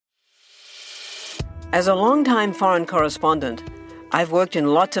As a longtime foreign correspondent, I've worked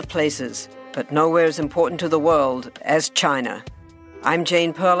in lots of places, but nowhere as important to the world as China. I'm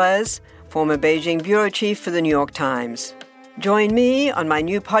Jane Perlez, former Beijing bureau chief for the New York Times. Join me on my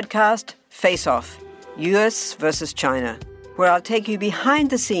new podcast, Face Off, U.S. versus China, where I'll take you behind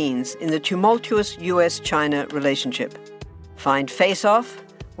the scenes in the tumultuous U.S.-China relationship. Find Face Off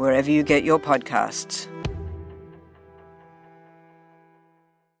wherever you get your podcasts.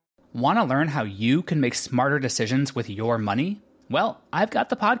 Want to learn how you can make smarter decisions with your money? Well, I've got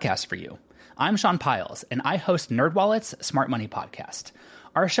the podcast for you. I'm Sean Piles, and I host NerdWallet's Smart Money Podcast.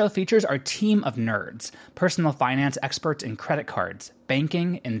 Our show features our team of nerds, personal finance experts in credit cards,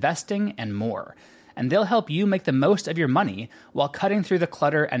 banking, investing, and more. And they'll help you make the most of your money while cutting through the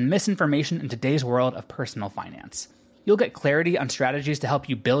clutter and misinformation in today's world of personal finance. You'll get clarity on strategies to help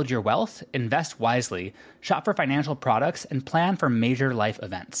you build your wealth, invest wisely, shop for financial products, and plan for major life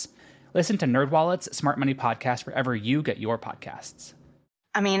events. Listen to NerdWallet's Smart Money Podcast wherever you get your podcasts.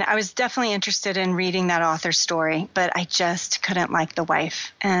 I mean, I was definitely interested in reading that author's story, but I just couldn't like the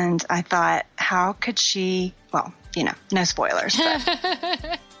wife. And I thought, how could she, well, no spoilers.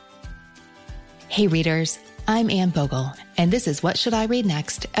 But. Hey readers, I'm Anne Bogle, and this is What Should I Read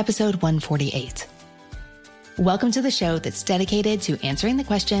Next, episode 148. Welcome to the show that's dedicated to answering the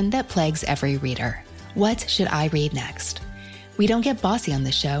question that plagues every reader. What should I read next? We don't get bossy on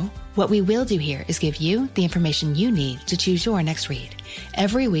this show. What we will do here is give you the information you need to choose your next read.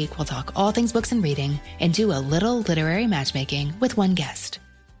 Every week, we'll talk all things books and reading and do a little literary matchmaking with one guest.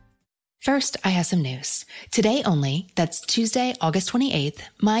 First, I have some news. Today only, that's Tuesday, August 28th,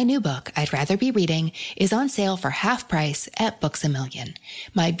 my new book, I'd Rather Be Reading, is on sale for half price at Books A Million.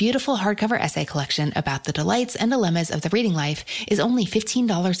 My beautiful hardcover essay collection about the delights and dilemmas of the reading life is only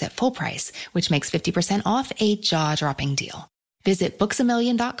 $15 at full price, which makes 50% off a jaw-dropping deal. Visit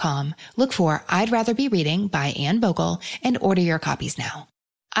booksamillion.com, look for I'd Rather Be Reading by Anne Bogle, and order your copies now.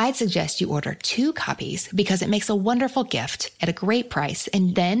 I'd suggest you order 2 copies because it makes a wonderful gift at a great price,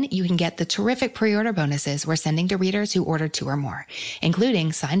 and then you can get the terrific pre-order bonuses we're sending to readers who order 2 or more,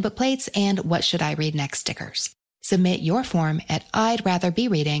 including signed book plates and What Should I Read Next stickers. Submit your form at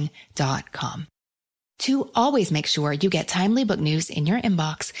I'dRatherBeReading.com. To always make sure you get timely book news in your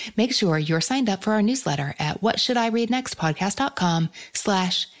inbox, make sure you're signed up for our newsletter at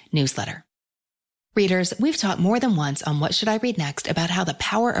whatshouldireadnextpodcast.com/newsletter. Readers, we've talked more than once on What Should I Read Next about how the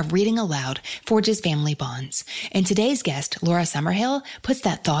power of reading aloud forges family bonds. And today's guest, Laura Summerhill, puts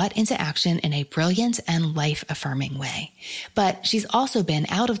that thought into action in a brilliant and life-affirming way. But she's also been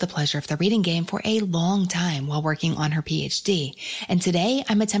out of the pleasure of the reading game for a long time while working on her PhD. And today,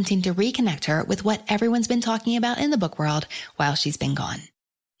 I'm attempting to reconnect her with what everyone's been talking about in the book world while she's been gone.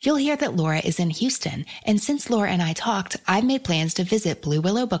 You'll hear that Laura is in Houston, and since Laura and I talked, I've made plans to visit Blue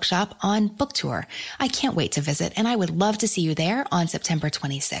Willow Bookshop on book tour. I can't wait to visit, and I would love to see you there on September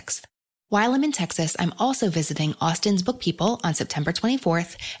 26th. While I'm in Texas, I'm also visiting Austin's Book People on September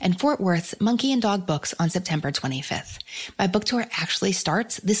 24th and Fort Worth's Monkey and Dog Books on September 25th. My book tour actually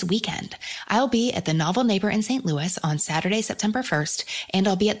starts this weekend. I'll be at the Novel Neighbor in St. Louis on Saturday, September 1st, and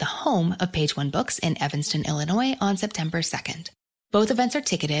I'll be at the home of Page One Books in Evanston, Illinois on September 2nd. Both events are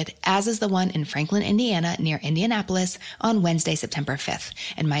ticketed, as is the one in Franklin, Indiana, near Indianapolis on Wednesday, September 5th,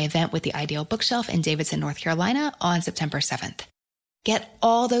 and my event with the Ideal Bookshelf in Davidson, North Carolina on September 7th. Get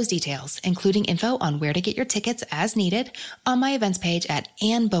all those details, including info on where to get your tickets as needed, on my events page at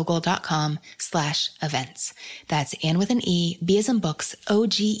annbogle.com/events. That's Anne with an E, B as in books,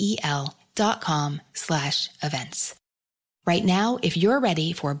 OGEL.com/events. Right now, if you're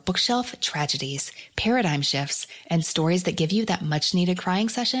ready for bookshelf tragedies, paradigm shifts, and stories that give you that much-needed crying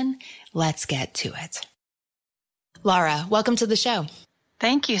session, let's get to it. Laura, welcome to the show.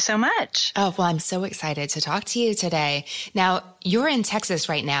 Thank you so much. Oh, well, I'm so excited to talk to you today. Now, you're in Texas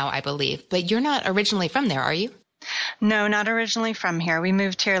right now, I believe, but you're not originally from there, are you? No, not originally from here. We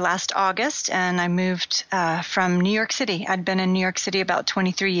moved here last August, and I moved from New York City. I'd been in New York City about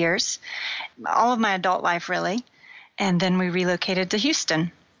 23 years, all of my adult life, really. And then we relocated to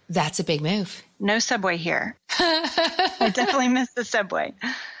Houston. That's a big move. No subway here. I definitely missed the subway.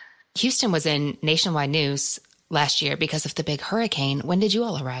 Houston was in nationwide news last year because of the big hurricane. When did you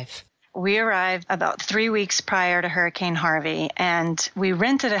all arrive? We arrived about 3 weeks prior to Hurricane Harvey, and we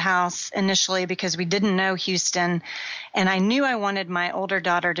rented a house initially because we didn't know Houston, and I knew I wanted my older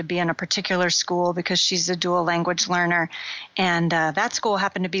daughter to be in a particular school because she's a dual language learner, and that school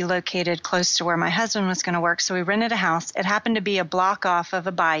happened to be located close to where my husband was going to work, so we rented a house. It happened to be a block off of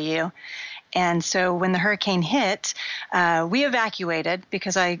a bayou, And so when the hurricane hit, we evacuated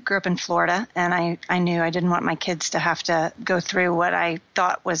because I grew up in Florida, and I knew I didn't want my kids to have to go through what I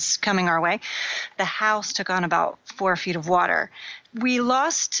thought was coming our way. The house took on about 4 feet of water. We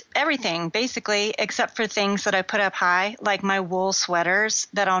lost everything, basically, except for things that I put up high, like my wool sweaters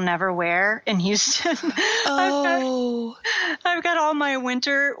that I'll never wear in Houston. Oh. I've got all my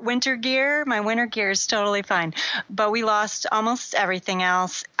winter gear. My winter gear is totally fine. But we lost almost everything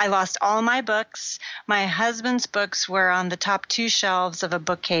else. I lost all my books. My husband's books were on the top 2 shelves of a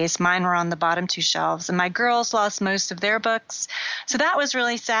bookcase. Mine were on the bottom 2 shelves. And my girls lost most of their books. So that was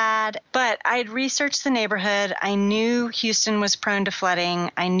really sad. But I'd researched the neighborhood. I knew Houston was prone to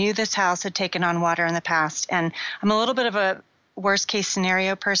flooding. I knew this house had taken on water in the past. And I'm a little bit of a worst case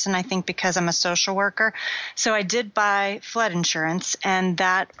scenario person, I think, because I'm a social worker. So I did buy flood insurance, and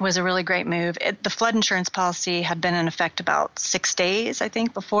that was a really great move. The flood insurance policy had been in effect about 6 days, I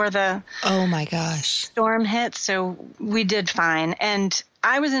think, before the Oh my gosh. storm hit. So we did fine. And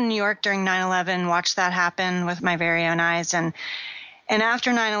I was in New York during 9/11, watched that happen with my very own eyes. And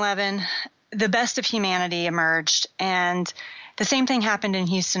after 9/11, the best of humanity emerged. And the same thing happened in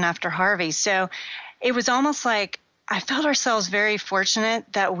Houston after Harvey. So it was almost like I felt ourselves very fortunate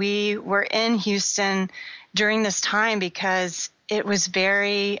that we were in Houston during this time, because it was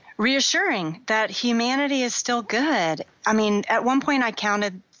very reassuring that humanity is still good. I mean, at one point I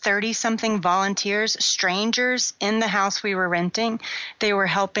counted 30-something volunteers, strangers in the house we were renting. They were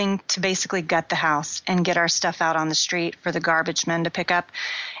helping to basically gut the house and get our stuff out on the street for the garbage men to pick up.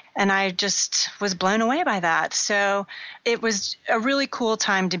 And I just was blown away by that. So it was a really cool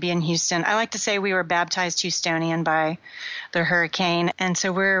time to be in Houston. I like to say we were baptized Houstonian by the hurricane. And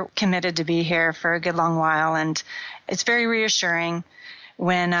so we're committed to be here for a good long while. And it's very reassuring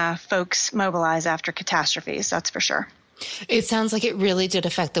when folks mobilize after catastrophes, that's for sure. It sounds like it really did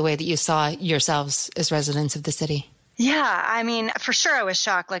affect the way that you saw yourselves as residents of the city. Yeah, I mean, for sure I was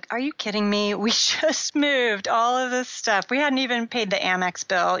shocked. Like, are you kidding me? We just moved all of this stuff. We hadn't even paid the Amex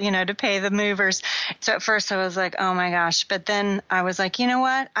bill, to pay the movers. So at first I was like, oh my gosh. But then I was like, you know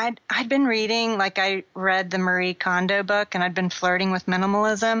what? I'd been reading, like I read the Marie Kondo book, and I'd been flirting with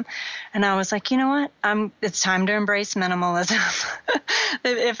minimalism. And I was like, you know what? It's time to embrace minimalism.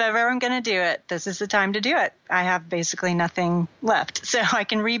 If ever I'm going to do it, this is the time to do it. I have basically nothing left. So I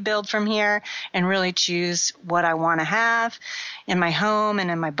can rebuild from here and really choose what I want to have in my home and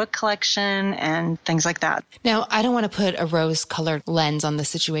in my book collection and things like that. Now, I don't want to put a rose-colored lens on the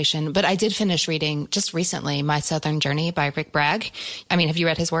situation, but I did finish reading just recently My Southern Journey by Rick Bragg. I mean, have you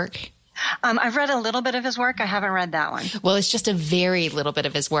read his work? I've read a little bit of his work. I haven't read that one. Well, it's just a very little bit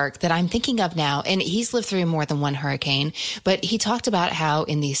of his work that I'm thinking of now. And he's lived through more than one hurricane, but he talked about how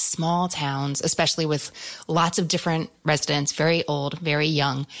in these small towns, especially with lots of different residents, very old, very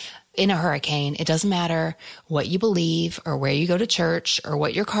young, in a hurricane, it doesn't matter what you believe or where you go to church or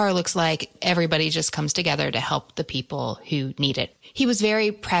what your car looks like. Everybody just comes together to help the people who need it. He was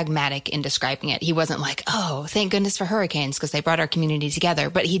very pragmatic in describing it. He wasn't like, oh, thank goodness for hurricanes because they brought our community together.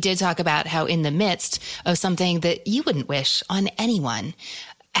 But he did talk about how in the midst of something that you wouldn't wish on anyone,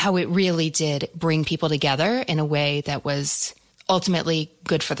 how it really did bring people together in a way that was ultimately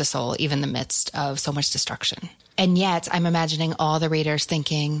good for the soul, even in the midst of so much destruction. And yet I'm imagining all the readers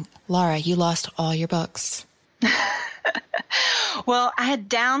thinking, Laura, you lost all your books. Well, I had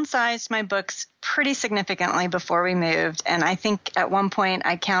downsized my books pretty significantly before we moved. And I think at one point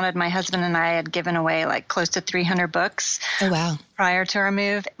I counted my husband and I had given away like close to 300 books. Oh, wow. Prior to our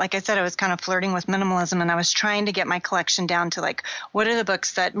move. Like I said, I was kind of flirting with minimalism, and I was trying to get my collection down to like, what are the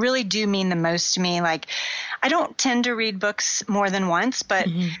books that really do mean the most to me? Like, I don't tend to read books more than once, but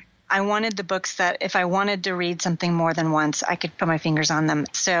I wanted the books that if I wanted to read something more than once, I could put my fingers on them.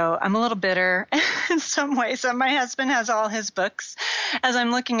 So I'm a little bitter in some ways. So my husband has all his books as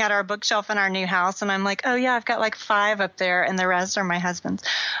I'm looking at our bookshelf in our new house. And I'm like, oh, yeah, I've got like 5 up there and the rest are my husband's.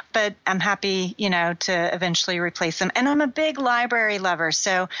 But I'm happy, to eventually replace them. And I'm a big library lover.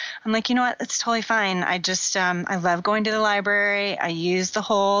 So I'm like, you know what? It's totally fine. I just I love going to the library. I use the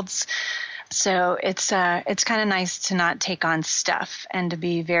holds. So it's kind of nice to not take on stuff and to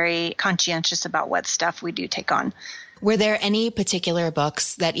be very conscientious about what stuff we do take on. Were there any particular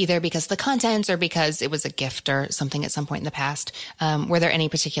books that either because of the contents or because it was a gift or something at some point in the past, were there any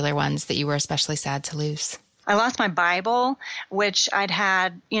particular ones that you were especially sad to lose? I lost my Bible, which I'd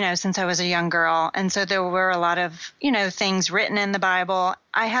had, since I was a young girl. And so there were a lot of, things written in the Bible.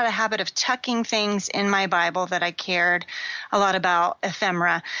 I had a habit of tucking things in my Bible that I cared a lot about,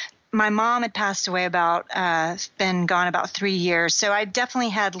 ephemera. My mom had passed away been gone about 3 years. So I definitely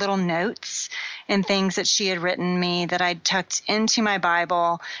had little notes and things that she had written me that I'd tucked into my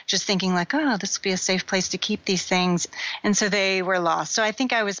Bible, just thinking like, oh, this would be a safe place to keep these things. And so they were lost. So I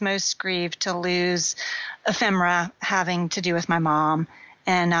think I was most grieved to lose ephemera having to do with my mom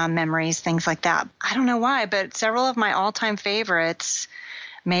and memories, things like that. I don't know why, but several of my all-time favorites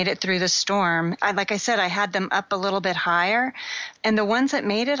made it through the storm. Like I said, I had them up a little bit higher. And the ones that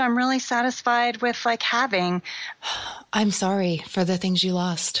made it, I'm really satisfied with like having. I'm sorry for the things you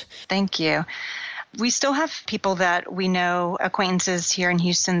lost. Thank you. We still have people that we know, acquaintances here in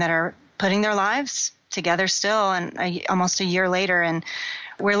Houston, that are putting their lives together still, and almost a year later. And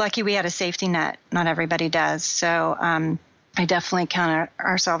we're lucky we had a safety net. Not everybody does. So I definitely count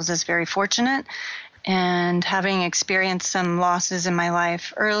ourselves as very fortunate. And having experienced some losses in my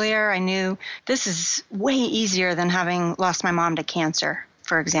life earlier, I knew this is way easier than having lost my mom to cancer,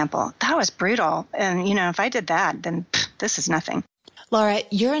 for example. That was brutal. And, if I did that, then this is nothing. Laura,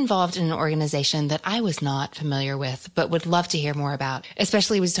 you're involved in an organization that I was not familiar with, but would love to hear more about,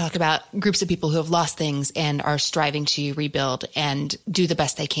 especially when we talk about groups of people who have lost things and are striving to rebuild and do the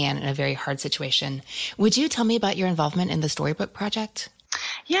best they can in a very hard situation. Would you tell me about your involvement in the Storybook Project?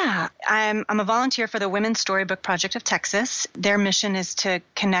 Yeah, I'm a volunteer for the Women's Storybook Project of Texas. Their mission is to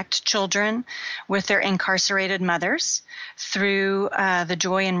connect children with their incarcerated mothers through the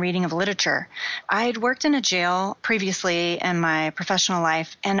joy and reading of literature. I had worked in a jail previously in my professional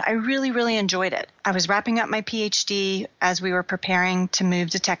life, and I really, really enjoyed it. I was wrapping up my PhD as we were preparing to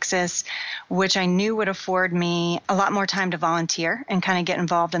move to Texas, which I knew would afford me a lot more time to volunteer and kind of get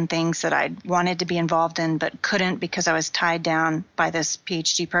involved in things that I wanted to be involved in but couldn't because I was tied down by this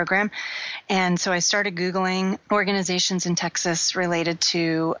PhD program. And so I started Googling organizations in Texas related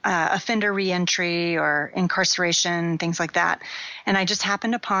to offender reentry or incarceration, things like that. And I just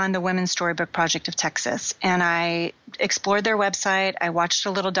happened upon the Women's Storybook Project of Texas. And I explored their website. I watched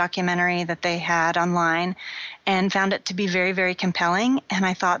a little documentary that they had online and found it to be very, very compelling. And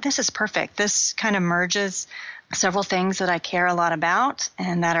I thought, this is perfect. This kind of merges several things that I care a lot about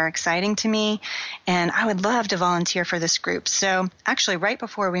and that are exciting to me. And I would love to volunteer for this group. So actually, right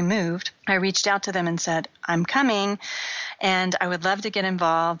before we moved, I reached out to them and said, I'm coming and I would love to get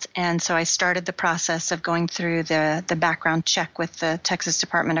involved. And so I started the process of going through the background check with the Texas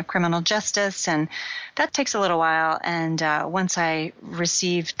Department of Criminal Justice. And that takes a little while. And once I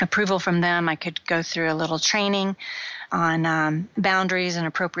received approval from them, I could go through a little training on boundaries and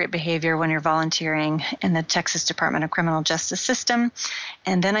appropriate behavior when you're volunteering in the Texas Department of Criminal Justice system.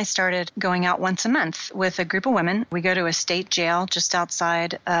 And then I started going out once a month with a group of women. We go to a state jail just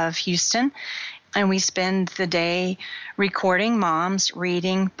outside of Houston, and we spend the day recording moms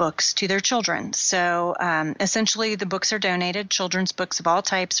reading books to their children. So essentially the books are donated, children's books of all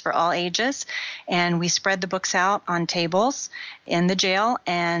types for all ages, and we spread the books out on tables in the jail,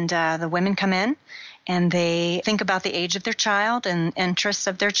 and the women come in and they think about the age of their child and interests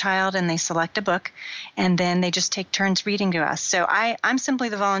of their child, and they select a book, and then they just take turns reading to us. So I'm simply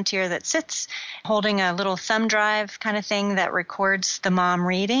the volunteer that sits holding a little thumb drive kind of thing that records the mom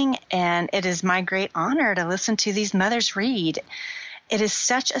reading, and it is my great honor to listen to these mothers read. It is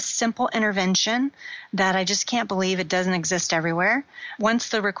such a simple intervention that I just can't believe it doesn't exist everywhere. Once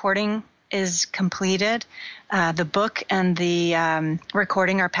the recording is completed, the book and the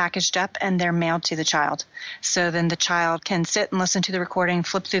recording are packaged up and they're mailed to the child. So then the child can sit and listen to the recording,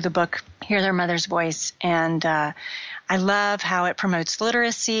 flip through the book, hear their mother's voice. And I love how it promotes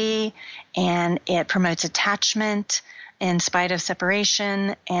literacy and it promotes attachment in spite of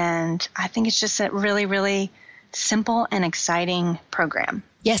separation. And I think it's just a really, really simple and exciting program.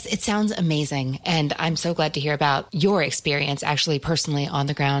 Yes, it sounds amazing. And I'm so glad to hear about your experience actually personally on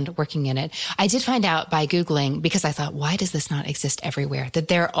the ground working in it. I did find out by Googling, because I thought, why does this not exist everywhere? That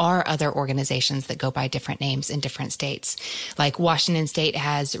there are other organizations that go by different names in different states. Like Washington State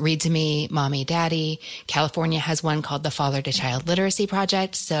has Read to Me, Mommy, Daddy. California has one called the Father to Child Literacy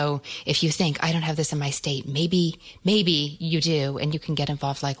Project. So if you think, I don't have this in my state, maybe you do, and you can get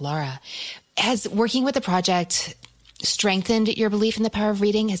involved like Laura. Has working with the project strengthened your belief in the power of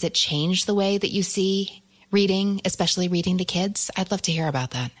reading? Has it changed the way that you see reading, especially reading to kids? I'd love to hear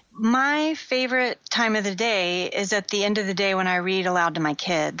about that. My favorite time of the day is at the end of the day when I read aloud to my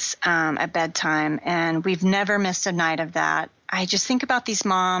kids at bedtime, and we've never missed a night of that. I just think about these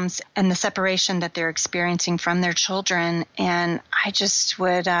moms and the separation that they're experiencing from their children, and I just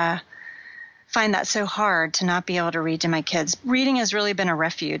would find that so hard to not be able to read to my kids. Reading has really been a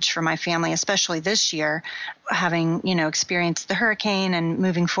refuge for my family, especially this year, having, experienced the hurricane and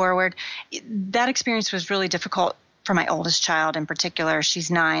moving forward. That experience was really difficult for my oldest child in particular.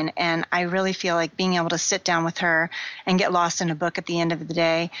 She's 9. And I really feel like being able to sit down with her and get lost in a book at the end of the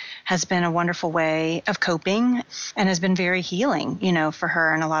day has been a wonderful way of coping and has been very healing, for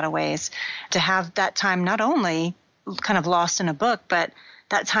her in a lot of ways. To have that time not only kind of lost in a book, but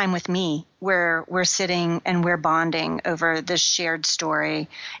that time with me where we're sitting and we're bonding over this shared story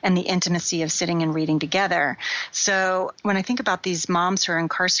and the intimacy of sitting and reading together. So when I think about these moms who are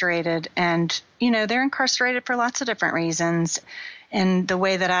incarcerated and, they're incarcerated for lots of different reasons. And the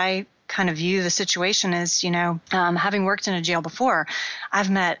way that I kind of view the situation is, having worked in a jail before, I've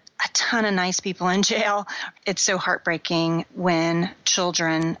met a ton of nice people in jail. It's so heartbreaking when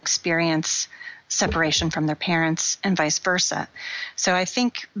children experience separation from their parents and vice versa. So I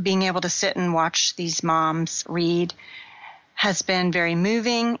think being able to sit and watch these moms read has been very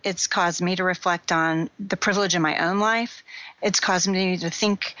moving. It's caused me to reflect on the privilege in my own life. It's caused me to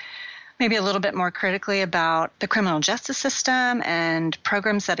think maybe a little bit more critically about the criminal justice system and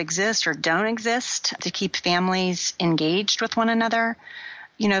programs that exist or don't exist to keep families engaged with one another.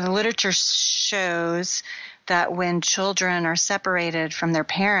 The literature shows that when children are separated from their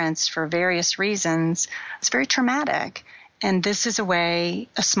parents for various reasons, it's very traumatic. And this is a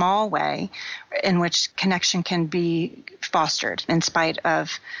small way, in which connection can be fostered in spite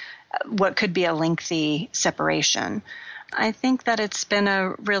of what could be a lengthy separation. I think that it's been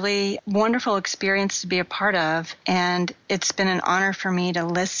a really wonderful experience to be a part of, and it's been an honor for me to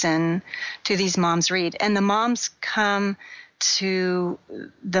listen to these moms read. And the moms come to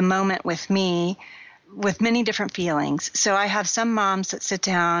the moment with me with many different feelings. So I have some moms that sit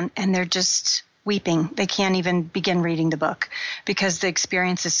down and they're just weeping. They can't even begin reading the book because the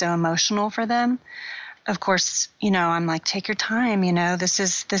experience is so emotional for them. Of course, I'm like, take your time. This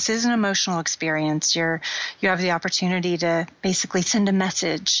is an emotional experience. You have the opportunity to basically send a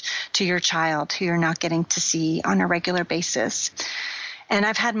message to your child who you're not getting to see on a regular basis. And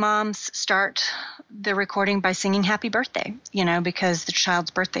I've had moms start the recording by singing happy birthday, because the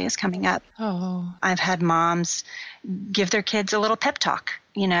child's birthday is coming up. Oh. I've had moms give their kids a little pep talk,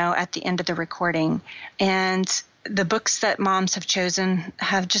 at the end of the recording. And the books that moms have chosen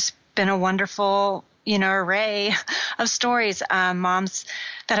have just been a wonderful, array of stories. Moms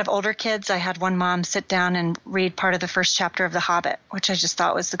that have older kids, I had one mom sit down and read part of the first chapter of The Hobbit, which I just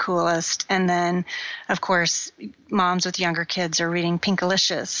thought was the coolest. And then, of course, moms with younger kids are reading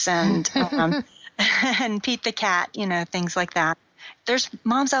Pinkalicious and and Pete the Cat, things like that. There's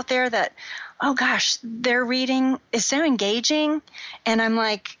moms out there that, oh gosh, their reading is so engaging. And I'm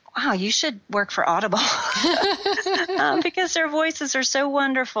like, wow, you should work for Audible because their voices are so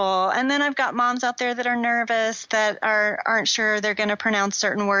wonderful. And then I've got moms out there that are nervous, that aren't sure they're going to pronounce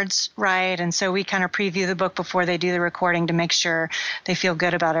certain words right. And so we kind of preview the book before they do the recording to make sure they feel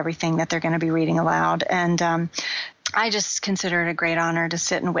good about everything that they're going to be reading aloud. And I just consider it a great honor to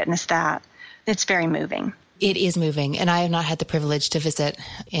sit and witness that. It's very moving. It is moving, and I have not had the privilege to visit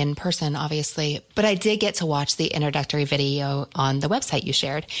in person, obviously, but I did get to watch the introductory video on the website you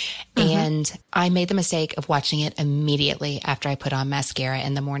shared, and I made the mistake of watching it immediately after I put on mascara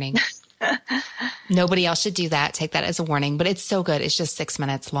in the morning. Nobody else should do that. Take that as a warning, but it's so good. It's just 6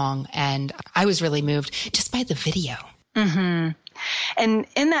 minutes long, and I was really moved just by the video. Mm-hmm. And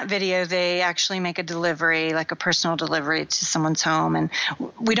in that video, they actually make a delivery, like a personal delivery to someone's home. And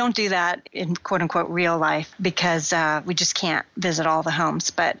we don't do that in quote unquote real life because we just can't visit all the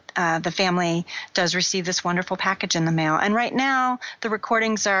homes. But the family does receive this wonderful package in the mail. And right now, the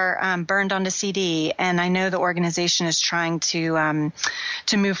recordings are burned onto CD. And I know the organization is trying to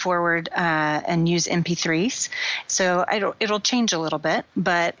move forward and use MP3s. So it'll change a little bit.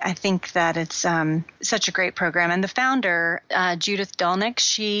 But I think that it's such a great program. And the founder, Judith Dolnick,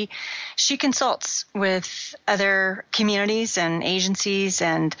 she consults with other communities and agencies.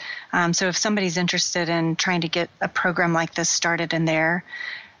 And so if somebody's interested in trying to get a program like this started in their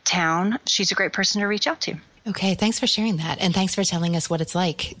town, she's a great person to reach out to. Okay, thanks for sharing that. And thanks for telling us what it's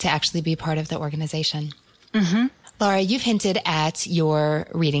like to actually be part of the organization. Mm-hmm. Laura, you've hinted at your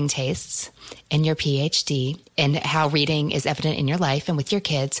reading tastes and your PhD and how reading is evident in your life and with your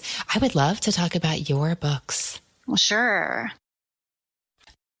kids. I would love to talk about your books. Well, sure.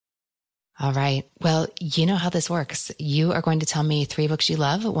 All right. Well, you know how this works. You are going to tell me 3 books you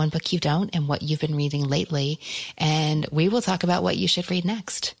love, 1 book you don't, and what you've been reading lately. And we will talk about what you should read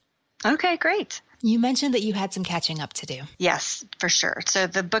next. Okay, great. You mentioned that you had some catching up to do. Yes, for sure. So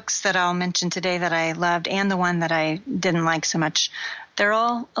the books that I'll mention today that I loved and the one that I didn't like so much, They're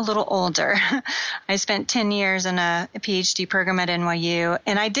all a little older. I spent 10 years in a PhD program at NYU,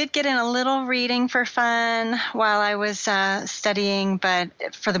 and I did get in a little reading for fun while I was studying, but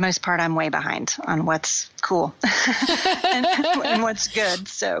for the most part, I'm way behind on what's cool and what's good.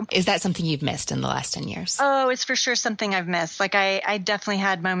 So, is that something you've missed in the last 10 years? Oh, it's for sure something I've missed. Like I definitely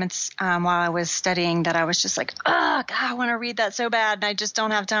had moments while I was studying that I was just like, oh, God, I want to read that so bad, and I just don't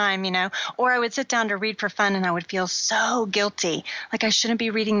have time, Or I would sit down to read for fun, and I would feel so guilty. Like, I shouldn't be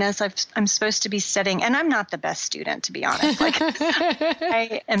reading this. I'm supposed to be studying. And I'm not the best student, to be honest. Like,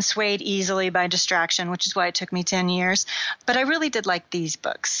 I am swayed easily by distraction, which is why it took me 10 years. But I really did like these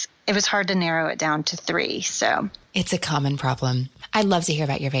books. It was hard to narrow it down to 3. So it's a common problem. I'd love to hear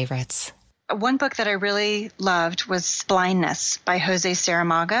about your favorites. One book that I really loved was Blindness by Jose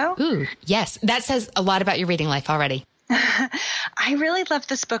Saramago. Ooh, yes. That says a lot about your reading life already. I really loved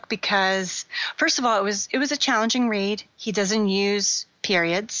this book because, first of all, it was a challenging read. He doesn't use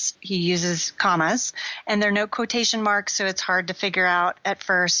periods. He uses commas, and there are no quotation marks, so it's hard to figure out at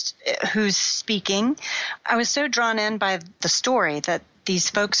first who's speaking. I was so drawn in by the story that these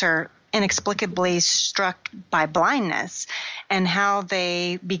folks are inexplicably struck by blindness and how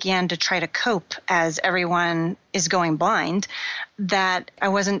they began to try to cope as everyone is going blind, that I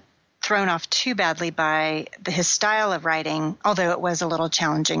wasn't thrown off too badly by his style of writing, although it was a little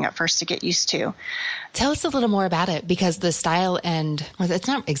challenging at first to get used to. Tell us a little more about it, because the style it's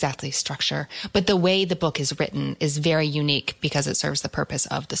not exactly structure, but the way the book is written is very unique because it serves the purpose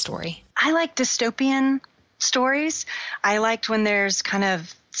of the story. I like dystopian stories. I liked when there's kind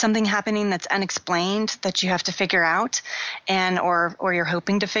of something happening that's unexplained that you have to figure out or you're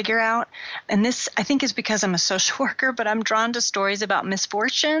hoping to figure out. And this, I think, is because I'm a social worker, but I'm drawn to stories about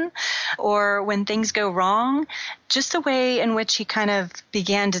misfortune or when things go wrong. Just the way in which he kind of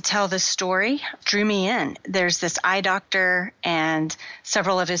began to tell this story drew me in. There's this eye doctor, and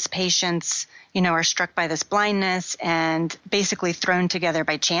several of his patients are struck by this blindness and basically thrown together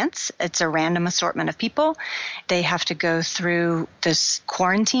by chance. It's a random assortment of people. They have to go through this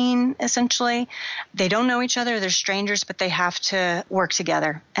quarantine, essentially. They don't know each other. They're strangers, but they have to work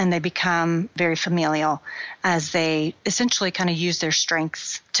together, and they become very familial as they essentially kind of use their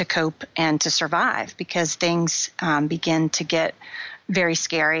strengths to cope and to survive, because things begin to get very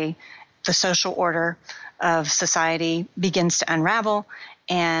scary. The social order of society begins to unravel,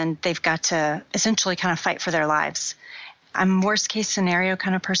 and they've got to essentially kind of fight for their lives. I'm a worst case scenario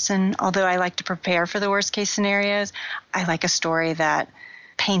kind of person. Although I like to prepare for the worst case scenarios, I like a story that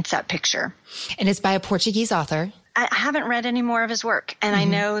paints that picture. And it's by a Portuguese author. I haven't read any more of his work, and I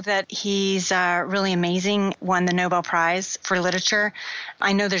know that he's really amazing, won the Nobel Prize for Literature.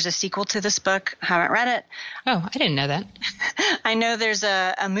 I know there's a sequel to this book. Haven't read it. Oh, I didn't know that. I know there's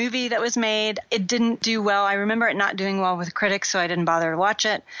a movie that was made. It didn't do well. I remember it not doing well with critics, so I didn't bother to watch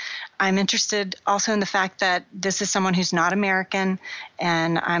it. I'm interested also in the fact that this is someone who's not American,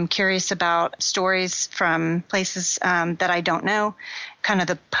 and I'm curious about stories from places that I don't know, kind of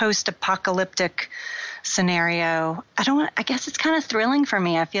the post-apocalyptic scenario. I guess it's kind of thrilling for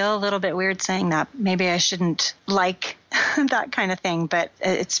me. I feel a little bit weird saying that. Maybe I shouldn't like that kind of thing, but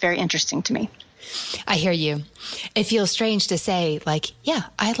it's very interesting to me. I hear you. It feels strange to say, like, yeah,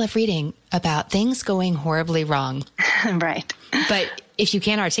 I love reading about things going horribly wrong. Right. But if you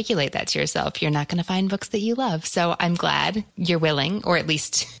can't articulate that to yourself, you're not going to find books that you love. So I'm glad you're willing, or at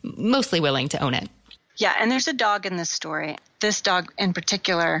least mostly willing, to own it. Yeah, and there's a dog in this story. This dog in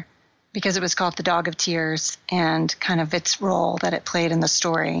particular, because it was called The Dog of Tears, and kind of its role that it played in the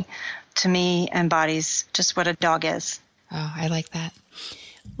story, to me embodies just what a dog is. Oh, I like that.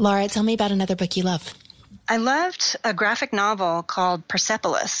 Laura, tell me about another book you love. I loved a graphic novel called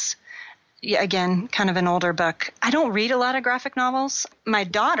Persepolis. Yeah, again, kind of an older book. I don't read a lot of graphic novels. My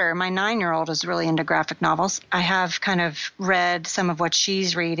daughter, my 9-year-old, is really into graphic novels. I have kind of read some of what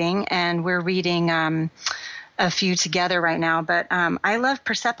she's reading, and we're reading a few together right now. But I love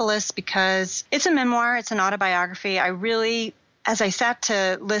Persepolis because it's a memoir. It's an autobiography. As I sat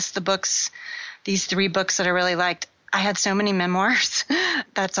to list the books, these 3 books that I really liked, I had so many memoirs.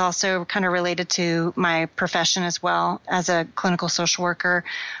 That's also kind of related to my profession as well as a clinical social worker.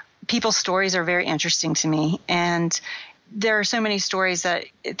 People's stories are very interesting to me. And there are so many stories that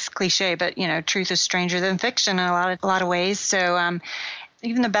it's cliche, but, truth is stranger than fiction in a lot of ways. So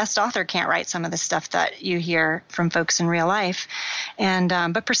even the best author can't write some of the stuff that you hear from folks in real life. And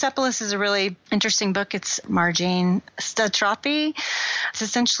but Persepolis is a really interesting book. It's Marjane Satrapi. It's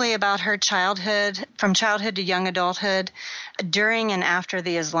essentially about her childhood, from childhood to young adulthood, during and after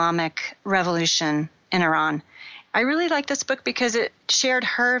the Islamic Revolution in Iran. I really like this book because it shared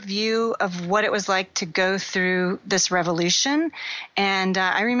her view of what it was like to go through this revolution. And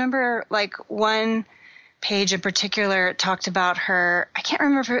I remember like one page in particular talked about her, I can't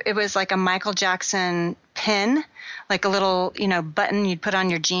remember if it was like a Michael Jackson pin, like a little, button you'd put on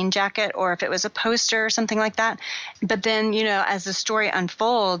your jean jacket, or if it was a poster or something like that. But then, as the story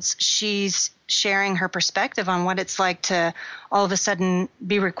unfolds, she's sharing her perspective on what it's like to all of a sudden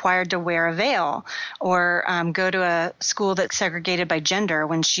be required to wear a veil or go to a school that's segregated by gender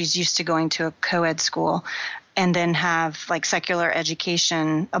when she's used to going to a co-ed school, and then have like secular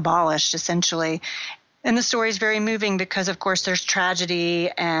education abolished essentially. And the story is very moving because, of course, there's tragedy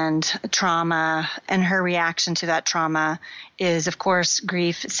and trauma, and her reaction to that trauma is, of course,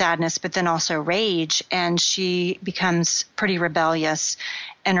 grief, sadness, but then also rage. And she becomes pretty rebellious,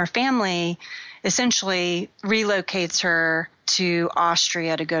 and her family essentially relocates her to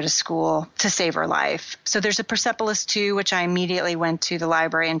Austria to go to school to save her life. So there's a Persepolis 2, which I immediately went to the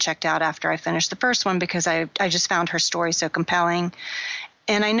library and checked out after I finished the first one because I just found her story so compelling.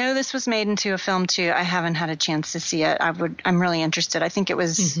 And I know this was made into a film too. I haven't had a chance to see it. I'm really interested. I think it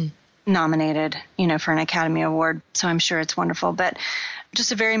was nominated, for an Academy Award. So I'm sure it's wonderful. But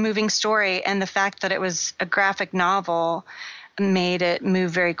just a very moving story. And the fact that it was a graphic novel made it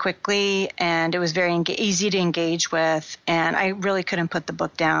move very quickly, and it was very easy to engage with. And I really couldn't put the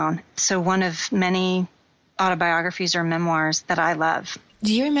book down. So one of many autobiographies or memoirs that I love.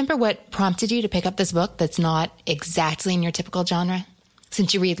 Do you remember what prompted you to pick up this book that's not exactly in your typical genre?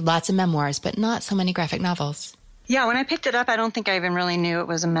 Since you read lots of memoirs, but not so many graphic novels. Yeah, when I picked it up, I don't think I even really knew it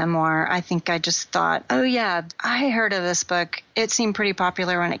was a memoir. I think I just thought, oh yeah, I heard of this book. It seemed pretty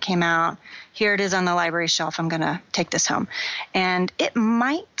popular when it came out. Here it is on the library shelf. I'm going to take this home. And it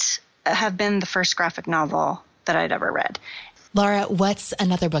might have been the first graphic novel that I'd ever read. Laura, what's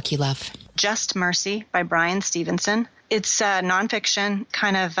another book you love? Just Mercy by Bryan Stevenson. It's nonfiction,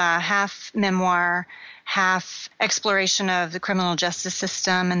 kind of half memoir, half exploration of the criminal justice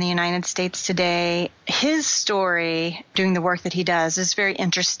system in the United States today. His story, doing the work that he does, is very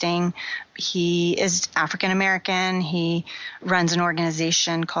interesting. He is African American. He runs an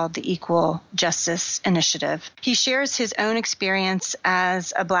organization called the Equal Justice Initiative. He shares his own experience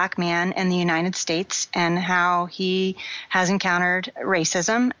as a Black man in the United States and how he has encountered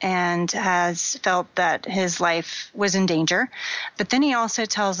racism and has felt that his life was in danger. But then he also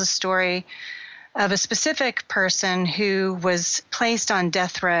tells a story of a specific person who was placed on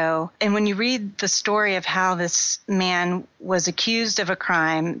death row. And when you read the story of how this man was accused of a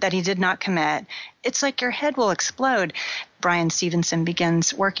crime that he did not commit, it's like your head will explode. Bryan Stevenson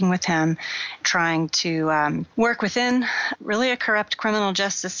begins working with him, trying to work within really a corrupt criminal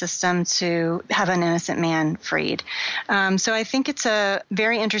justice system to have an innocent man freed. So I think it's a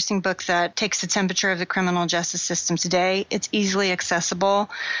very interesting book that takes the temperature of the criminal justice system today. It's easily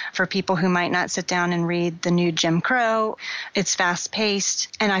accessible for people who might not sit down and read the new Jim Crow. It's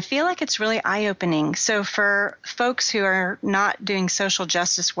fast-paced, and I feel like it's really eye-opening. So for folks who are not doing social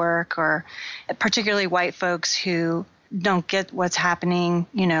justice work, or particularly white folks who don't get what's happening,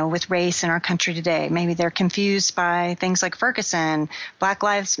 with race in our country today. Maybe they're confused by things like Ferguson, Black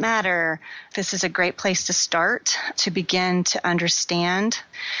Lives Matter. This is a great place to start to begin to understand.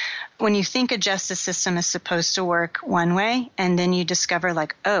 When you think a justice system is supposed to work one way, and then you discover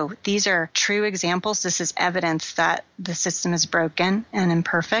these are true examples. This is evidence that the system is broken and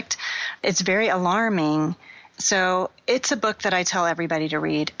imperfect. It's very alarming. So it's a book that I tell everybody to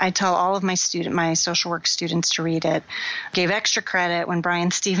read. I tell all of my social work students to read it. Gave extra credit when Bryan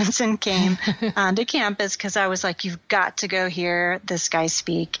Stevenson came onto campus because I was like, you've got to go hear this guy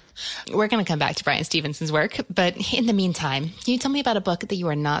speak. We're going to come back to Bryan Stevenson's work, but in the meantime, can you tell me about a book that you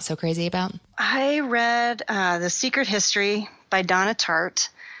are not so crazy about? I read The Secret History by Donna Tartt,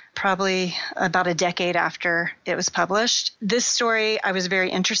 probably about a decade after it was published. This story, I was very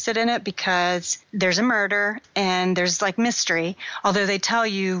interested in it because there's a murder and there's mystery, although they tell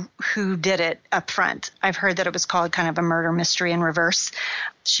you who did it up front. I've heard that it was called kind of a murder mystery in reverse.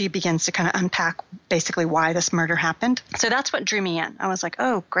 She begins to kind of unpack basically why this murder happened. So that's what drew me in. I was like,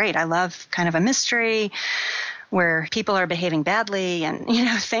 oh, great. I love kind of a mystery where people are behaving badly and,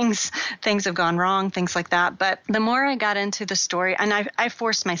 things have gone wrong, things like that. But the more I got into the story, and I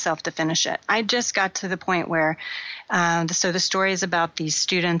forced myself to finish it, I just got to the point where, so the story is about these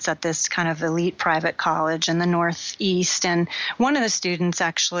students at this kind of elite private college in the Northeast. And one of the students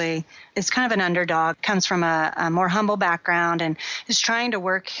actually is kind of an underdog, comes from a more humble background and is trying to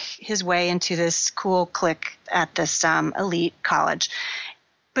work his way into this cool clique at this elite college.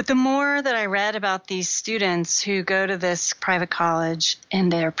 But the more that I read about these students who go to this private college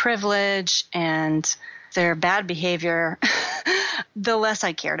and their privilege and their bad behavior, the less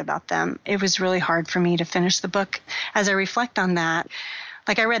I cared about them. It was really hard for me to finish the book. As I reflect on that,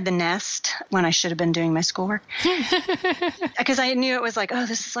 like I read The Nest when I should have been doing my schoolwork because I knew it was like, oh,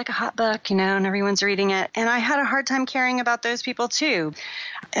 this is like a hot book, and everyone's reading it. And I had a hard time caring about those people too.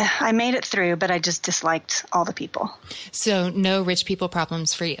 I made it through, but I just disliked all the people. So no rich people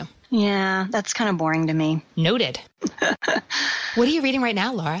problems for you. Yeah, that's kind of boring to me. Noted. What are you reading right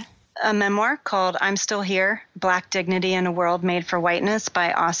now, Laura? A memoir called I'm Still Here, Black Dignity in a World Made for Whiteness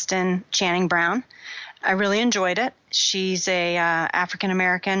by Austin Channing Brown. I really enjoyed it. She's a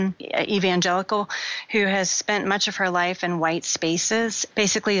African-American evangelical who has spent much of her life in white spaces,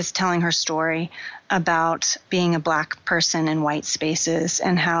 basically is telling her story about being a Black person in white spaces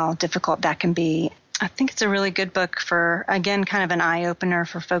and how difficult that can be. I think it's a really good book for, again, kind of an eye-opener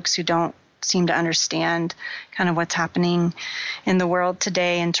for folks who don't seem to understand kind of what's happening in the world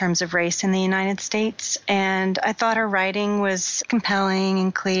today in terms of race in the United States. And I thought her writing was compelling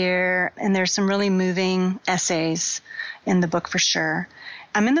and clear, and there's some really moving essays in the book for sure.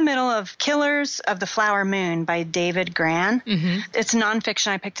 I'm in the middle of Killers of the Flower Moon by David Grann. Mm-hmm. It's nonfiction.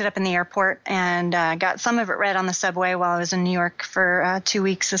 I picked it up in the airport and got some of it read on the subway while I was in New York for 2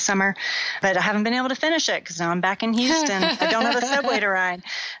 weeks this summer. But I haven't been able to finish it because now I'm back in Houston. I don't have a subway to ride.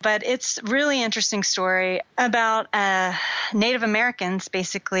 But it's a really interesting story about Native Americans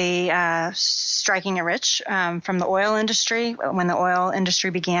basically striking it rich from the oil industry when the oil industry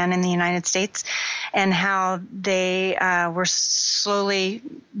began in the United States, and how they were slowly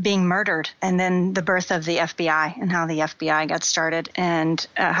being murdered, and then the birth of the FBI and how the FBI got started, and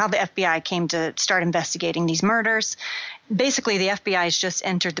how the FBI came to start investigating these murders. Basically, the FBI has just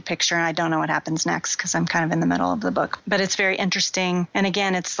entered the picture, and I don't know what happens next because I'm kind of in the middle of the book. But it's very interesting. And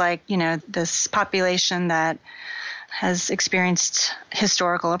again, it's like, this population that has experienced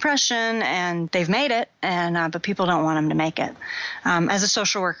historical oppression, and they've made it, and but people don't want them to make it. As a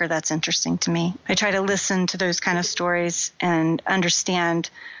social worker, that's interesting to me. I try to listen to those kind of stories and understand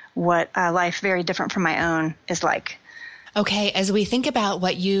what a life very different from my own is like. Okay, as we think about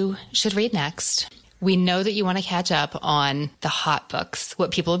what you should read next, we know that you want to catch up on the hot books,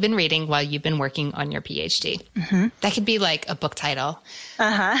 what people have been reading while you've been working on your PhD. Mm-hmm. That could be like a book title,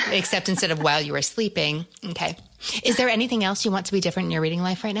 except instead of while you were sleeping. Okay. Is there anything else you want to be different in your reading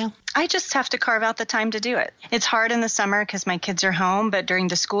life right now? I just have to carve out the time to do it. It's hard in the summer because my kids are home, but during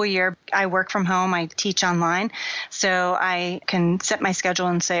the school year, I work from home. I teach online. So I can set my schedule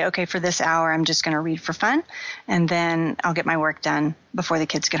and say, okay, for this hour, I'm just going to read for fun. And then I'll get my work done before the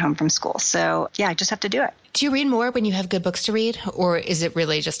kids get home from school. So yeah, I just have to do it. Do you read more when you have good books to read, or is it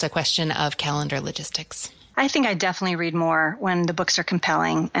really just a question of calendar logistics? I think I definitely read more when the books are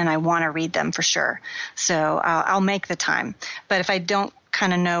compelling and I want to read them for sure. So I'll make the time. But if I don't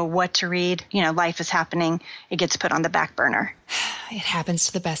kind of know what to read, life is happening, it gets put on the back burner. It happens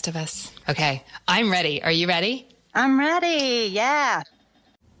to the best of us. Okay, I'm ready. Are you ready? I'm ready. Yeah.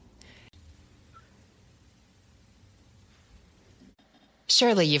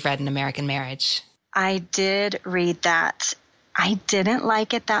 Surely you've read An American Marriage. I did read that. I didn't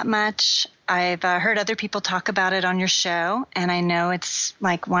like it that much. I've heard other people talk about it on your show, and I know it's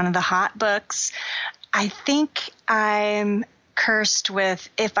like one of the hot books. I think I'm cursed with,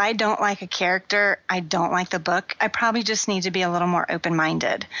 if I don't like a character, I don't like the book. I probably just need to be a little more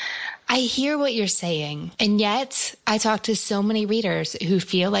open-minded. I hear what you're saying, and yet I talk to so many readers who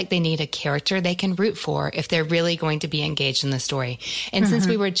feel like they need a character they can root for if they're really going to be engaged in the story. And since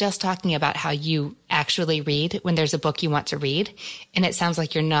we were just talking about how you actually read when there's a book you want to read, and it sounds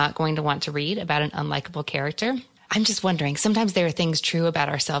like you're not going to want to read about an unlikable character, I'm just wondering, sometimes there are things true about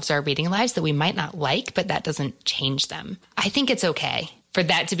ourselves, our reading lives that we might not like, but that doesn't change them. I think it's okay for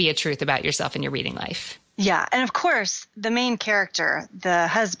that to be a truth about yourself in your reading life. Yeah. And of course, the main character, the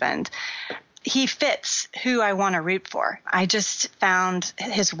husband, he fits who I want to root for. I just found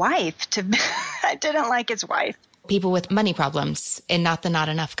his wife I didn't like his wife. People with money problems and not the not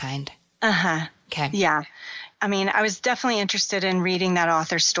enough kind. Uh-huh. Okay. Yeah. I mean, I was definitely interested in reading that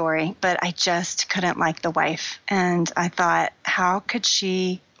author's story, but I just couldn't like the wife. And I thought, how could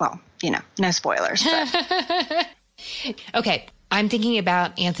she, no spoilers. But. Okay. I'm thinking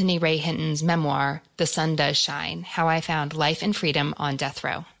about Anthony Ray Hinton's memoir, The Sun Does Shine, How I Found Life and Freedom on Death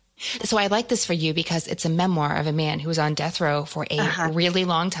Row. So I like this for you because it's a memoir of a man who was on death row for a really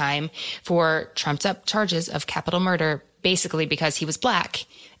long time for trumped up charges of capital murder, basically because he was Black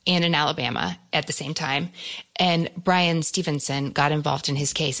and in Alabama at the same time. And Brian Stevenson got involved in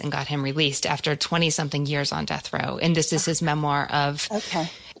his case and got him released after 20-something years on death row. And this is his memoir of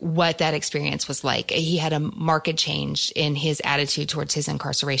what that experience was like. He had a marked change in his attitude towards his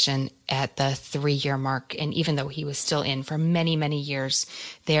incarceration at the 3-year mark. And even though he was still in for many, many years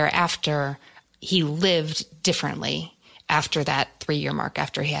thereafter, he lived differently after that 3-year mark,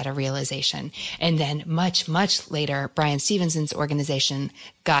 after he had a realization. And then much, much later, Brian Stevenson's organization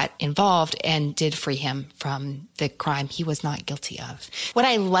got involved and did free him from the crime he was not guilty of. What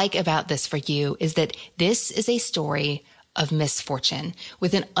I like about this for you is that this is a story of misfortune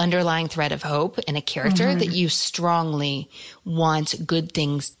with an underlying thread of hope and a character that you strongly want good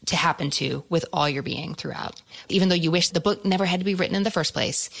things to happen to with all your being throughout. Even though you wish the book never had to be written in the first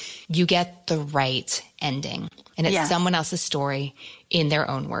place, you get the right ending. And it's someone else's story in their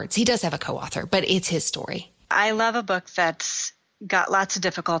own words. He does have a co-author, but it's his story. I love a book that's got lots of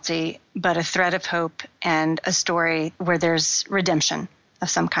difficulty, but a thread of hope and a story where there's redemption of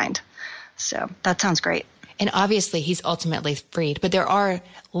some kind. So that sounds great. And obviously he's ultimately freed, but there are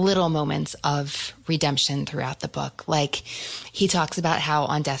little moments of redemption throughout the book. Like he talks about how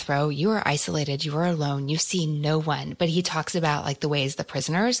on death row, you are isolated, you are alone, you see no one. But he talks about like the ways the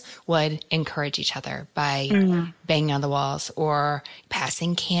prisoners would encourage each other by banging on the walls or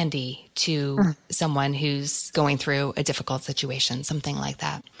passing candy to someone who's going through a difficult situation, something like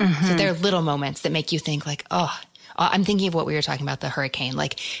that. So there are little moments that make you think like, oh, I'm thinking of what we were talking about, the hurricane.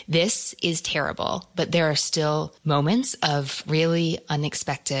 Like, this is terrible, but there are still moments of really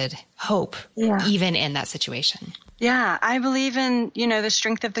unexpected hope, even in that situation. Yeah, I believe in, the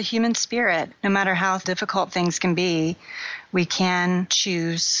strength of the human spirit. No matter how difficult things can be, we can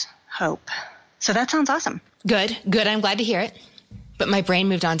choose hope. So that sounds awesome. Good. I'm glad to hear it. But my brain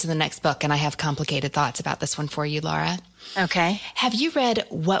moved on to the next book, and I have complicated thoughts about this one for you, Laura. Okay. Have you read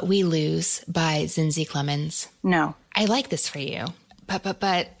What We Lose by Zinzi Clemens? No. I like this for you,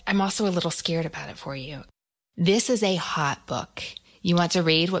 but I'm also a little scared about it for you. This is a hot book. You want to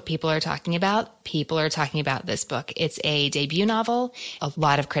read what people are talking about? People are talking about this book. It's a debut novel. A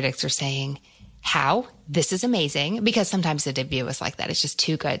lot of critics are saying, how? This is amazing. Because sometimes the debut is like that. It's just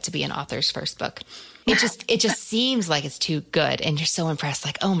too good to be an author's first book. It just seems like it's too good. And you're so impressed,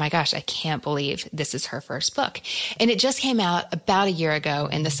 like, oh my gosh, I can't believe this is her first book. And it just came out about a year ago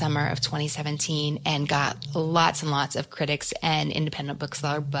in the summer of 2017 and got lots and lots of critics and independent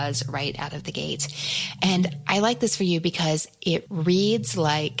bookseller buzz right out of the gate. And I like this for you because it reads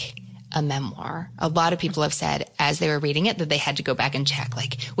like a memoir. A lot of people have said as they were reading it that they had to go back and check,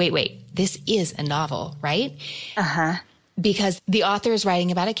 like, wait, this is a novel, right? Because the author is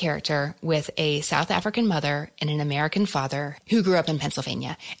writing about a character with a South African mother and an American father who grew up in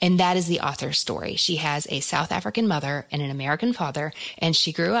Pennsylvania. And that is the author's story. She has a South African mother and an American father, and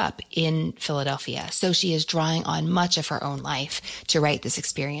she grew up in Philadelphia. So she is drawing on much of her own life to write this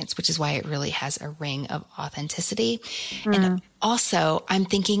experience, which is why it really has a ring of authenticity. And also, I'm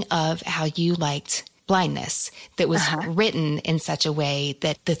thinking of how you liked Blindness, that was written in such a way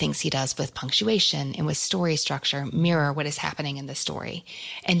that the things he does with punctuation and with story structure mirror what is happening in the story.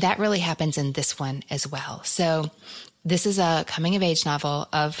 And that really happens in this one as well. So this is a coming-of-age novel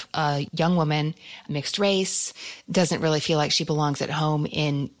of a young woman, mixed race, doesn't really feel like she belongs at home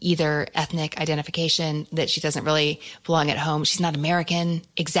in either ethnic identification, that she doesn't really belong at home. She's not American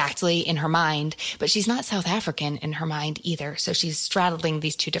exactly in her mind, but she's not South African in her mind either. So she's straddling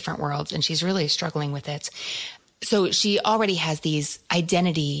these two different worlds, and she's really struggling with it. So she already has these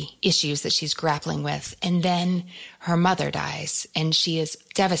identity issues that she's grappling with. And then her mother dies and she is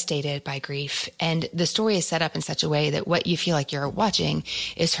devastated by grief. And the story is set up in such a way that what you feel like you're watching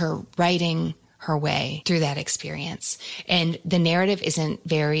is her writing her way through that experience. And the narrative isn't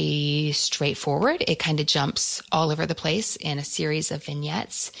very straightforward. It kind of jumps all over the place in a series of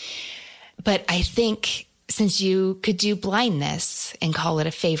vignettes. But I think since you could do Blindness and call it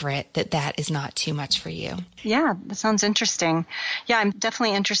a favorite, that is not too much for you. Yeah, that sounds interesting. Yeah, I'm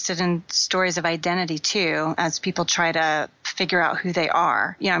definitely interested in stories of identity too, as people try to figure out who they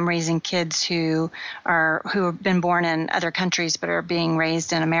are. I'm raising kids who have been born in other countries but are being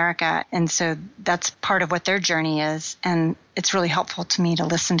raised in America, and so that's part of what their journey is. And it's really helpful to me to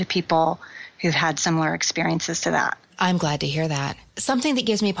listen to people who've had similar experiences to that. I'm glad to hear that. Something that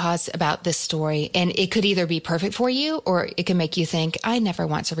gives me pause about this story, and it could either be perfect for you or it can make you think, I never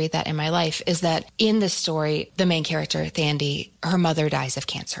want to read that in my life, is that in this story, the main character, Thandi, her mother dies of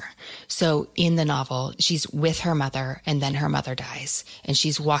cancer. So in the novel, she's with her mother and then her mother dies and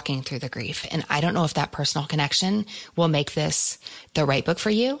she's walking through the grief. And I don't know if that personal connection will make this the right book for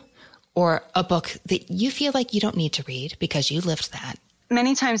you or a book that you feel like you don't need to read because you lived that.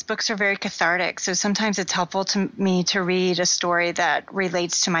 Many times books are very cathartic, so sometimes it's helpful to me to read a story that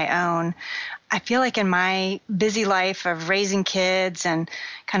relates to my own. I feel like in my busy life of raising kids and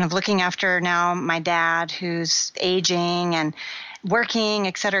kind of looking after now my dad who's aging and working,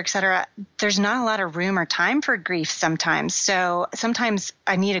 et cetera, there's not a lot of room or time for grief sometimes. So sometimes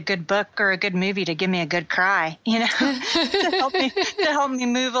I need a good book or a good movie to give me a good cry, to help me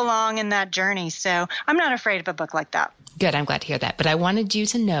move along in that journey. So I'm not afraid of a book like that. Good. I'm glad to hear that. But I wanted you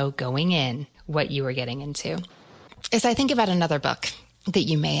to know going in what you were getting into. As I think about another book that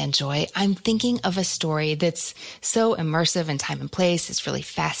you may enjoy, I'm thinking of a story that's so immersive in time and place. It's really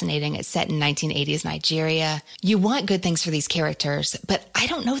fascinating. It's set in 1980s Nigeria. You want good things for these characters, but I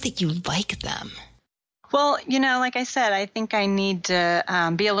don't know that you like them. Well, like I said, I think I need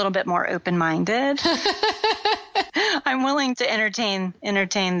to be a little bit more open-minded. I'm willing to entertain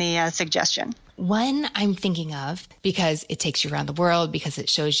the suggestion. One I'm thinking of because it takes you around the world, because it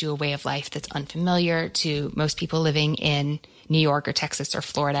shows you a way of life that's unfamiliar to most people living in New York or Texas or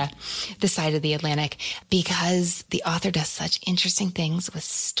Florida, this side of the Atlantic, because the author does such interesting things with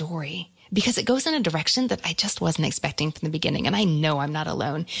story. Because it goes in a direction that I just wasn't expecting from the beginning. And I know I'm not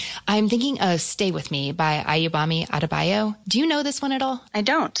alone. I'm thinking of Stay With Me by Ayobami Adebayo. Do you know this one at all? I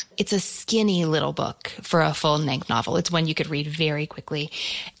don't. It's a skinny little book for a full-length novel. It's one you could read very quickly.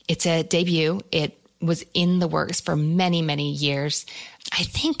 It's a debut. It was in the works for many, many years. I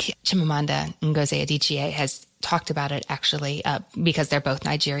think Chimamanda Ngozi Adichie has talked about it actually because they're both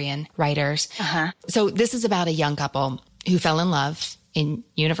Nigerian writers. Uh-huh. So this is about a young couple who fell in love in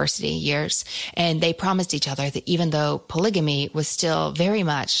university years. And they promised each other that even though polygamy was still very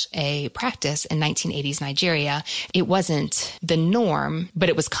much a practice in 1980s Nigeria, it wasn't the norm, but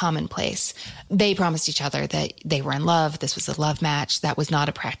it was commonplace. They promised each other that they were in love. This was a love match. That was not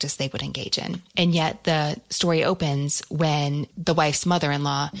a practice they would engage in. And yet the story opens when the wife's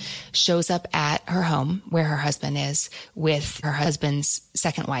mother-in-law shows up at her home where her husband is with her husband's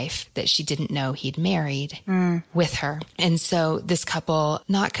second wife that she didn't know he'd married with her. And so this couple,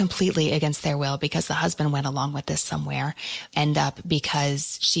 not completely against their will because the husband went along with this somewhere, end up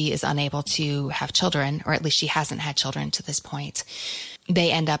because she is unable to have children, or at least she hasn't had children to this point.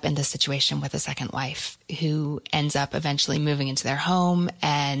 They end up in this situation with a second wife who ends up eventually moving into their home.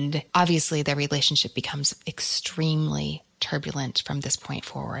 And obviously their relationship becomes extremely turbulent from this point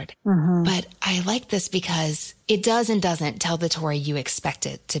forward. Mm-hmm. But I like this because it does and doesn't tell the story you expect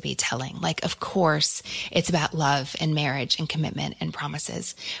it to be telling. Like, of course, it's about love and marriage and commitment and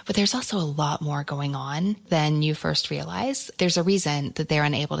promises, but there's also a lot more going on than you first realize. There's a reason that they're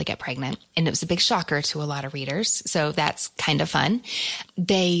unable to get pregnant, and it was a big shocker to a lot of readers, so that's kind of fun.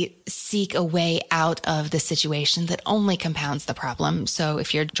 They seek a way out of the situation that only compounds the problem. So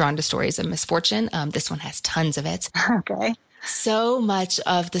if you're drawn to stories of misfortune, this one has tons of it. Okay. So much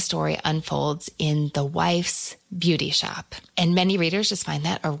of the story unfolds in the wife's beauty shop. And many readers just find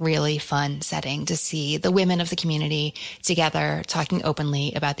that a really fun setting to see the women of the community together talking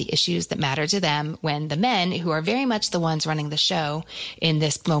openly about the issues that matter to them when the men, who are very much the ones running the show in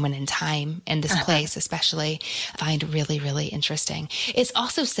this moment in time and this place especially, find really, really interesting. It's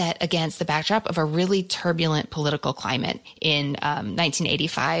also set against the backdrop of a really turbulent political climate in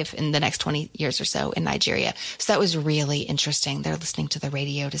 1985 in the next 20 years or so in Nigeria. So that was really interesting. They're listening to the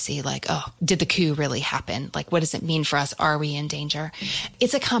radio to see like, oh, did the coup really happen? Like, what does it mean for us? Are we in danger?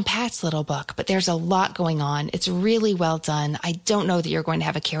 It's a compact little book, but there's a lot going on. It's really well done. I don't know that you're going to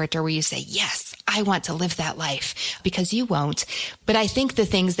have a character where you say, yes, I want to live that life, because you won't. But I think the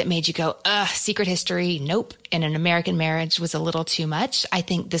things that made you go, secret history, nope, and An American Marriage was a little too much. I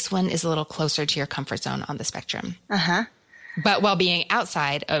think this one is a little closer to your comfort zone on the spectrum. Uh-huh. But while being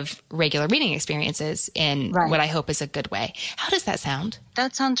outside of regular reading experiences in what I hope is a good way. How does that sound?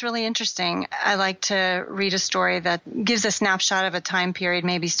 That sounds really interesting. I like to read a story that gives a snapshot of a time period,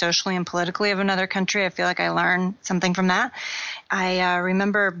 maybe socially and politically, of another country. I feel like I learn something from that. I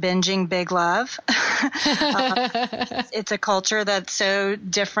remember binging Big Love. It's a culture that's so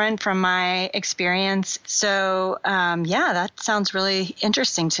different from my experience. So, that sounds really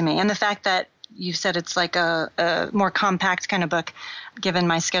interesting to me. And the fact that you said it's like a more compact kind of book. Given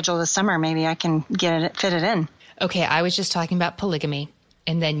my schedule this summer, maybe I can fit it in. Okay, I was just talking about polygamy,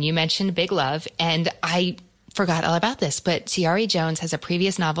 and then you mentioned Big Love, and I forgot all about this, but Tiare Jones has a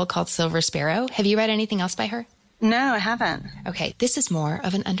previous novel called Silver Sparrow. Have you read anything else by her? No, I haven't. Okay, this is more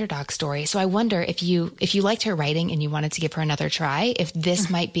of an underdog story. So I wonder if you liked her writing and you wanted to give her another try, if this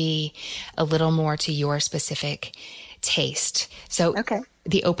might be a little more to your specific taste. So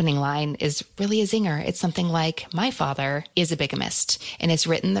the opening line is really a zinger. It's something like, my father is a bigamist, and it's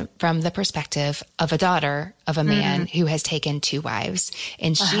written from the perspective of a daughter of a man who has taken 2 wives,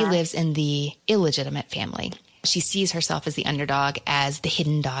 and she lives in the illegitimate family. She sees herself as the underdog, as the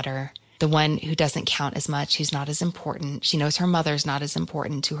hidden daughter, the one who doesn't count as much, who's not as important. She knows her mother's not as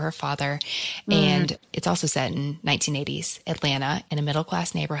important to her father. And it's also set in 1980s Atlanta in a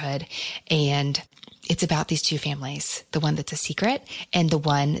middle-class neighborhood. And it's about these two families, the one that's a secret and the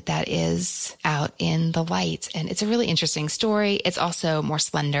one that is out in the light. And it's a really interesting story. It's also more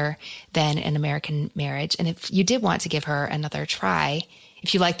slender than An American Marriage. And if you did want to give her another try,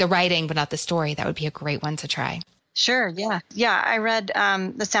 if you like the writing but not the story, that would be a great one to try. Sure, yeah. Yeah, I read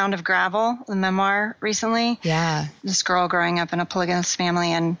The Sound of Gravel, the memoir, recently. Yeah. This girl growing up in a polygamous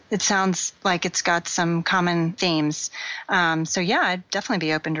family, and it sounds like it's got some common themes. So yeah, I'd definitely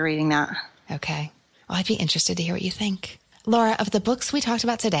be open to reading that. Okay. Well, I'd be interested to hear what you think. Laura, of the books we talked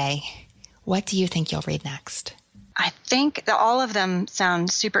about today, what do you think you'll read next? I think that all of them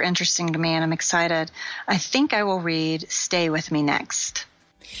sound super interesting to me, and I'm excited. I think I will read Stay With Me next.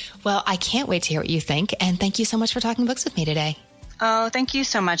 Well, I can't wait to hear what you think, and thank you so much for talking books with me today. Oh, thank you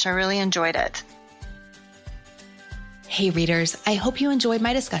so much. I really enjoyed it. Hey readers, I hope you enjoyed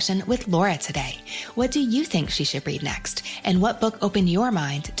my discussion with Laura today. What do you think she should read next? And what book opened your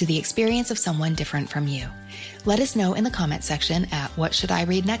mind to the experience of someone different from you? Let us know in the comment section at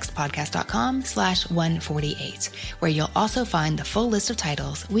whatshouldireadnextpodcast.com/148, where you'll also find the full list of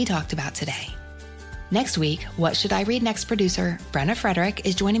titles we talked about today. Next week, What Should I Read Next producer Brenna Frederick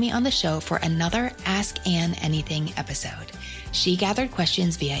is joining me on the show for another Ask Anne Anything episode. She gathered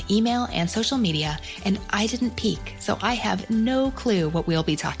questions via email and social media, and I didn't peek, so I have no clue what we'll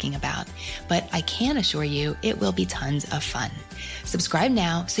be talking about. But I can assure you it will be tons of fun. Subscribe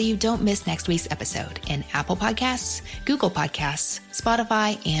now so you don't miss next week's episode in Apple Podcasts, Google Podcasts,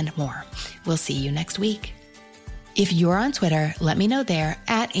 Spotify, and more. We'll see you next week. If you're on Twitter, let me know there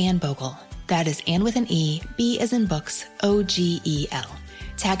at Anne Bogle. That is Anne with an E, B as in books, OGEL.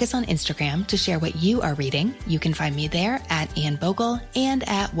 Tag us on Instagram to share what you are reading. You can find me there at Anne Bogle and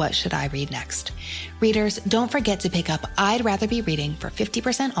at What Should I Read Next. Readers, don't forget to pick up I'd Rather Be Reading for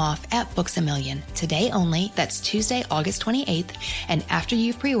 50% off at Books A Million. Today only, that's Tuesday, August 28th. And after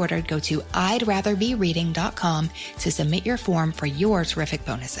you've pre-ordered, go to I'dRatherBeReading.com to submit your form for your terrific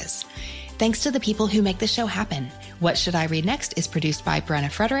bonuses. Thanks to the people who make the show happen. What Should I Read Next is produced by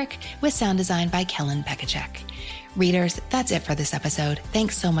Brenna Frederick with sound design by Kellen Pekacek. Readers, that's it for this episode.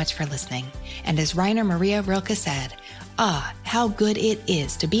 Thanks so much for listening. And as Rainer Maria Rilke said, how good it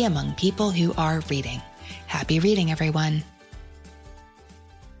is to be among people who are reading. Happy reading, everyone.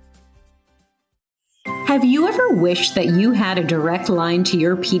 Have you ever wished that you had a direct line to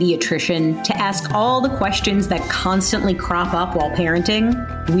your pediatrician to ask all the questions that constantly crop up while parenting?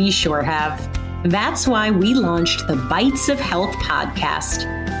 We sure have. That's why we launched the Bites of Health podcast.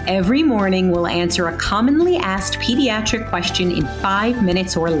 Every morning, we'll answer a commonly asked pediatric question in 5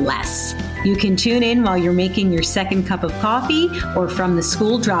 minutes or less. You can tune in while you're making your second cup of coffee or from the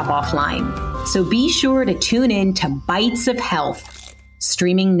school drop-off line. So be sure to tune in to Bites of Health,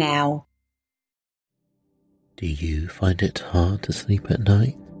 streaming now. Do you find it hard to sleep at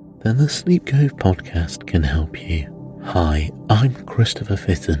night? Then the Sleep Cove podcast can help you. Hi, I'm Christopher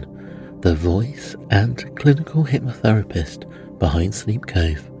Fitton, the voice and clinical hypnotherapist behind Sleep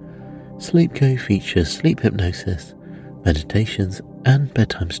Cove. Sleep Cove features sleep hypnosis, meditations, and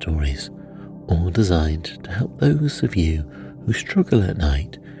bedtime stories, all designed to help those of you who struggle at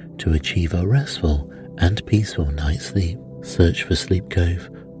night to achieve a restful and peaceful night's sleep. Search for Sleep Cove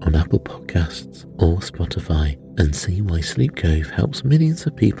on Apple Podcasts or Spotify and see why Sleep Cove helps millions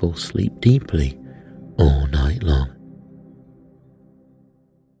of people sleep deeply all night long.